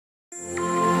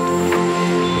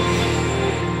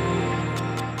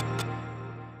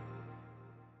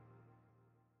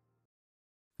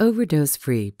Overdose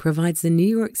Free provides the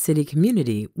New York City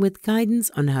community with guidance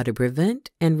on how to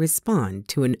prevent and respond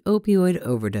to an opioid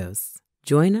overdose.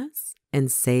 Join us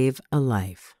and save a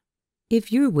life.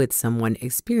 If you're with someone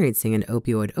experiencing an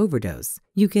opioid overdose,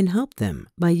 you can help them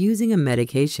by using a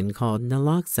medication called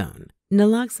Naloxone.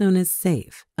 Naloxone is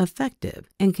safe, effective,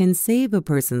 and can save a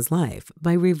person's life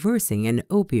by reversing an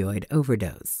opioid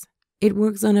overdose. It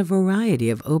works on a variety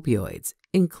of opioids,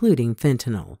 including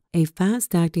fentanyl, a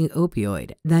fast-acting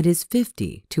opioid that is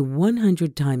 50 to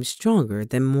 100 times stronger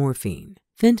than morphine.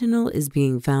 Fentanyl is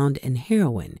being found in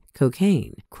heroin,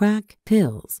 cocaine, crack,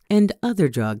 pills, and other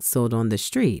drugs sold on the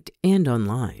street and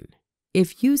online.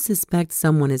 If you suspect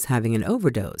someone is having an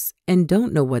overdose and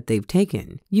don't know what they've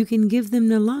taken, you can give them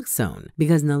Naloxone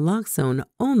because Naloxone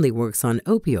only works on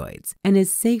opioids and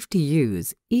is safe to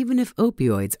use even if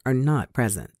opioids are not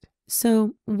present.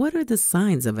 So, what are the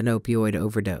signs of an opioid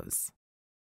overdose?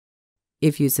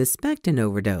 If you suspect an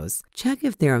overdose, check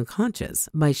if they're unconscious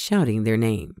by shouting their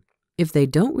name. If they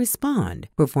don't respond,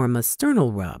 perform a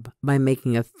sternal rub by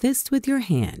making a fist with your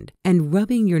hand and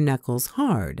rubbing your knuckles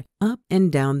hard up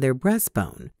and down their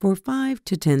breastbone for 5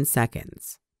 to 10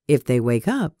 seconds. If they wake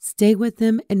up, stay with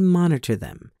them and monitor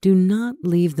them. Do not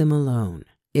leave them alone.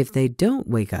 If they don't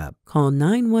wake up, call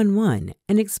 911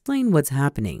 and explain what's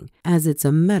happening, as it's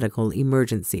a medical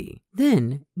emergency.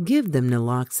 Then, give them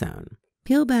Naloxone.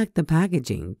 Peel back the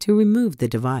packaging to remove the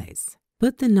device.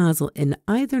 Put the nozzle in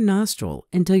either nostril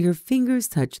until your fingers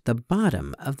touch the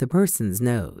bottom of the person's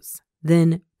nose.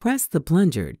 Then, press the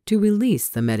plunger to release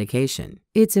the medication.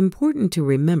 It's important to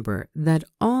remember that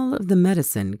all of the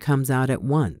medicine comes out at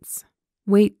once.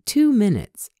 Wait 2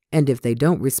 minutes, and if they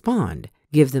don't respond,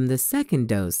 give them the second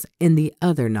dose in the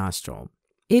other nostril.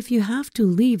 If you have to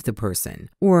leave the person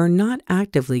or are not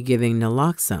actively giving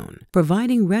Naloxone,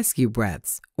 providing rescue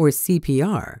breaths, or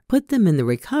CPR, put them in the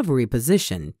recovery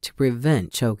position to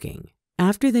prevent choking.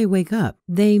 After they wake up,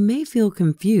 they may feel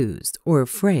confused or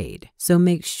afraid, so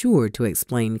make sure to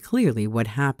explain clearly what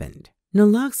happened.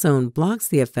 Naloxone blocks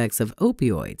the effects of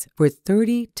opioids for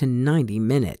 30 to 90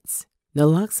 minutes.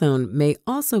 Naloxone may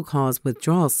also cause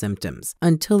withdrawal symptoms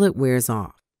until it wears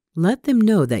off. Let them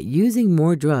know that using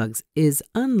more drugs is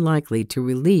unlikely to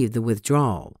relieve the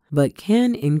withdrawal, but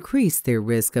can increase their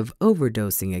risk of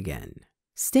overdosing again.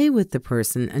 Stay with the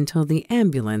person until the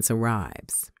ambulance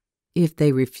arrives. If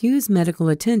they refuse medical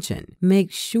attention,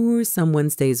 make sure someone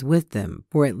stays with them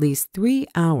for at least 3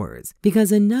 hours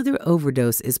because another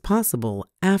overdose is possible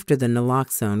after the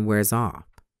Naloxone wears off.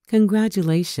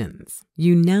 Congratulations!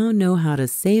 You now know how to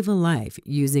save a life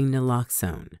using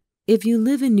Naloxone. If you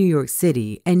live in New York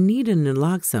City and need a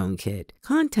Naloxone kit,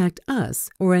 contact us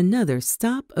or another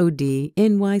Stop OD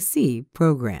NYC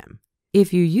program.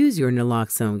 If you use your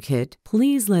Naloxone kit,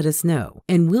 please let us know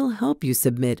and we'll help you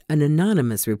submit an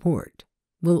anonymous report.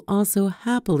 We'll also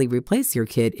happily replace your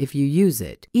kit if you use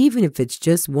it, even if it's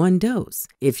just 1 dose,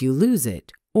 if you lose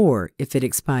it, or if it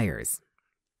expires.